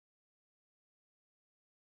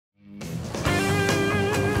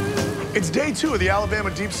It's day 2 of the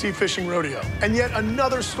Alabama Deep Sea Fishing Rodeo, and yet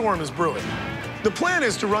another storm is brewing. The plan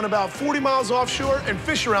is to run about 40 miles offshore and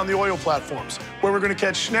fish around the oil platforms, where we're going to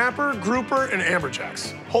catch snapper, grouper, and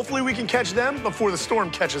amberjacks. Hopefully we can catch them before the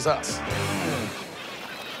storm catches us.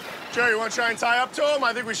 Jerry, you want to try and tie up to them?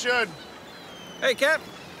 I think we should. Hey, Cap,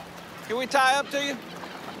 can we tie up to you?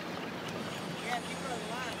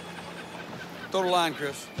 Throw the line,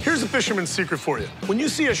 Chris. Here's a fisherman's secret for you. When you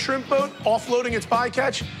see a shrimp boat offloading its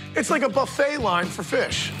bycatch, it's like a buffet line for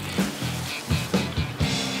fish.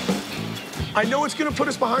 I know it's gonna put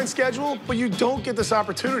us behind schedule, but you don't get this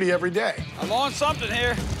opportunity every day. I'm on something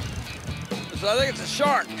here. So I think it's a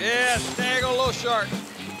shark. Yeah, there you go, little shark.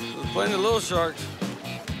 There's plenty of little sharks.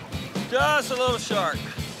 Just a little shark.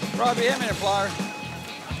 Probably hit me in a flyer.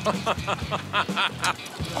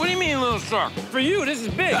 What do you mean, little shark? For you, this is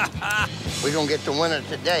big. We're gonna get the winner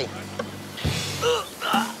today.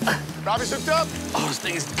 Robbie's hooked up? Oh, this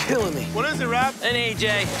thing is killing me. What is it, Rob? An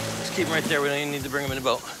AJ. Just keep him right there. We don't even need to bring him in the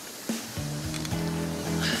boat.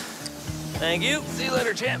 Thank you. See you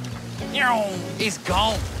later, champ. He's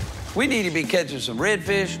gone. We need to be catching some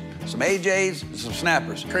redfish, some AJs, and some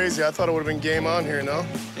snappers. Crazy, I thought it would have been game on here, no?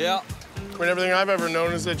 Yeah. I mean, everything I've ever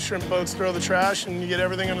known is that shrimp boats throw the trash and you get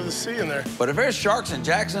everything under the sea in there. But if there's sharks and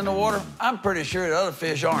jacks in the water, I'm pretty sure the other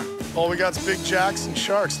fish aren't. All we got's big jacks and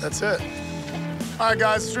sharks, that's it. All right,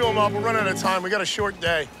 guys, let's reel them up. We're running out of time. We got a short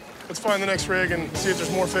day. Let's find the next rig and see if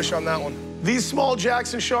there's more fish on that one. These small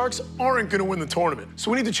jacks and sharks aren't gonna win the tournament, so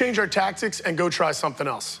we need to change our tactics and go try something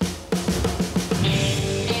else.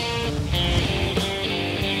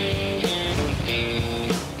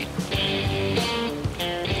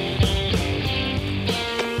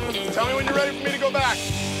 Tell me when you're ready for me to go back.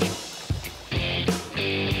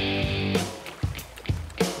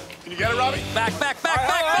 Can you get it, Robbie? Back.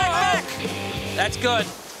 That's good.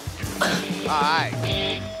 All right.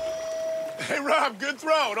 Hey, Rob, good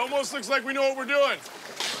throw. It almost looks like we know what we're doing.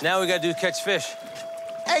 Now we gotta do catch fish.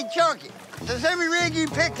 Hey, Chunky, does every rig you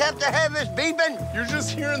pick have to have this beeping? You're just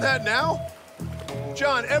hearing that now?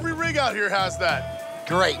 John, every rig out here has that.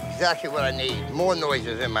 Great, exactly what I need. More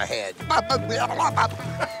noises in my head.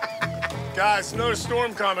 Guys, another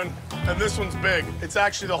storm coming, and this one's big. It's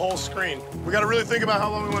actually the whole screen. We gotta really think about how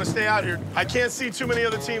long we wanna stay out here. I can't see too many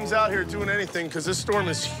other teams out here doing anything because this storm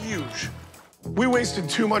is huge. We wasted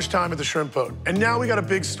too much time at the shrimp boat, and now we got a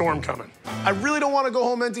big storm coming. I really don't want to go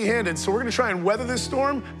home empty-handed, so we're gonna try and weather this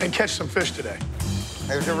storm and catch some fish today.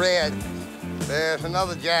 There's a red. There's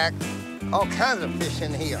another jack. All kinds of fish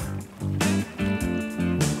in here.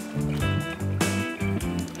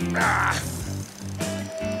 Ah!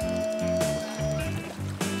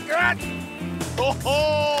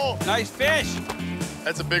 Oh! Nice fish.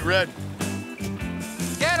 That's a big red.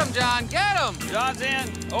 Get him, John. Get him. John's in.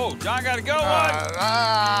 Oh, John got to go one.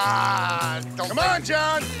 Come on,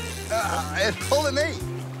 John. It's pulling me.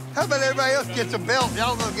 How about everybody else gets a belt?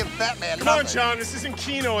 Y'all gonna give Fat Man Come on, John. This isn't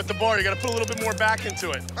Keno at the bar. You got to put a little bit more back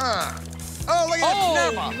into it. Oh, look at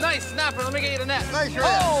that snapper. Nice snapper. Let me get you the net. Nice red.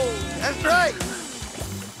 Oh, that's right.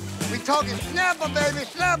 We talking snapper, baby,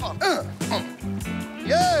 snapper.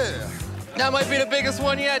 Yeah. That might be the biggest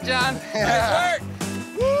one yet, John. Nice work.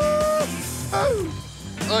 Woo!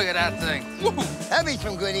 Look at that thing. Woo. That'd be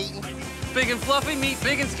some good eating. Big and fluffy, meat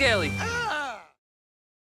big and scaly.